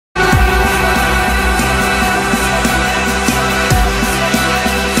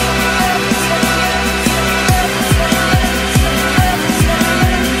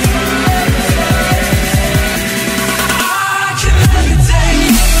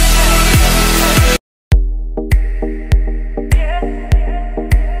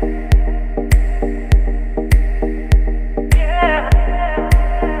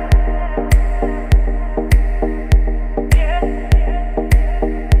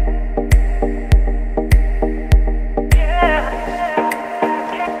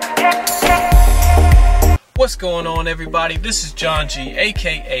going on, everybody? This is John G,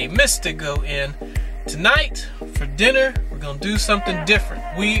 aka Mr. Go In. Tonight, for dinner, we're gonna do something different.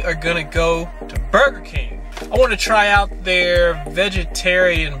 We are gonna go to Burger King. I want to try out their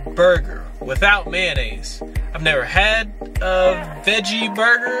vegetarian burger without mayonnaise. I've never had a Veggie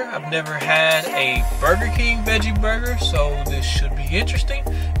Burger. I've never had a Burger King Veggie Burger, so this should be interesting.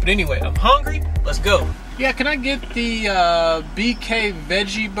 But anyway, I'm hungry. Let's go. Yeah, can I get the BK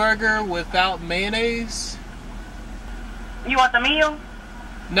Veggie Burger without mayonnaise? You want the meal?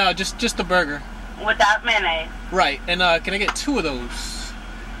 No, just the burger. Without mayonnaise? Right, and can I get 2 of those?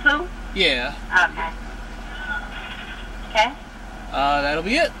 2? Yeah. Okay. Okay. That'll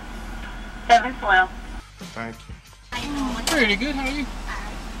be it. 712. Thank you. Pretty good, how are you?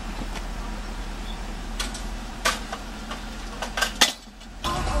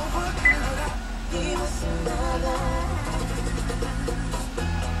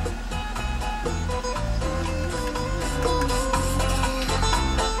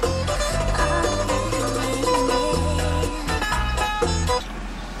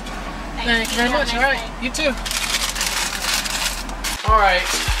 Thank you very much. All right, you too. All right,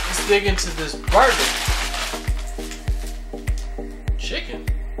 let's dig into this burger. Chicken.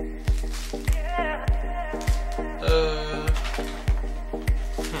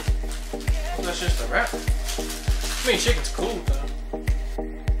 That's just a wrap. I mean, chicken's cool though.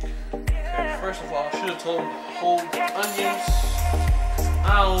 Okay, first of all, I should have told him to hold the onions.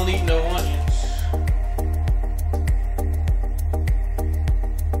 I don't eat no onions.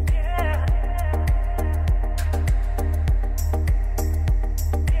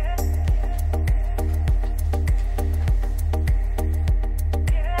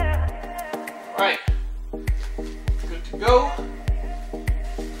 Right, good to go.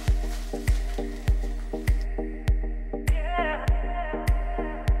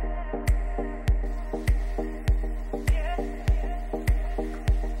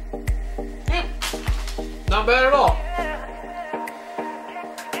 Yeah, not bad at all.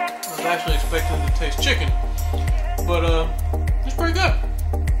 I was actually expecting it to taste chicken, but it's pretty good.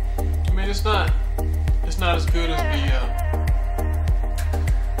 I mean, it's not as good as the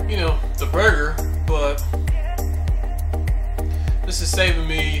the burger, but this is saving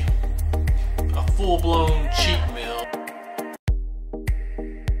me a full-blown cheat meal.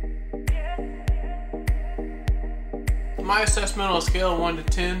 My assessment on a scale of 1 to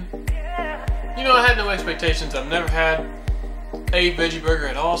 10, I had no expectations. I've never had a veggie burger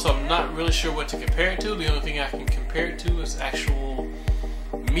at all, so I'm not really sure what to compare it to. The only thing I can compare it to is actual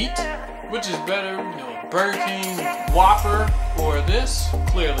meat, which is better, Burger King Whopper or this,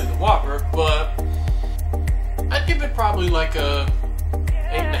 clearly the Whopper, but I'd give it probably like a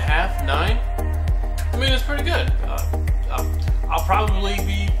 8.5, 9. I mean, it's pretty good. I'll probably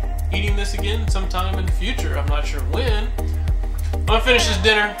be eating this again sometime in the future. I'm not sure when. I'm gonna finish this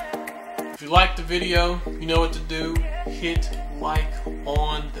dinner. If you liked the video, you know what to do. Hit like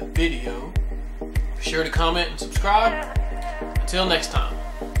on the video. Be sure to comment and subscribe. Until next time.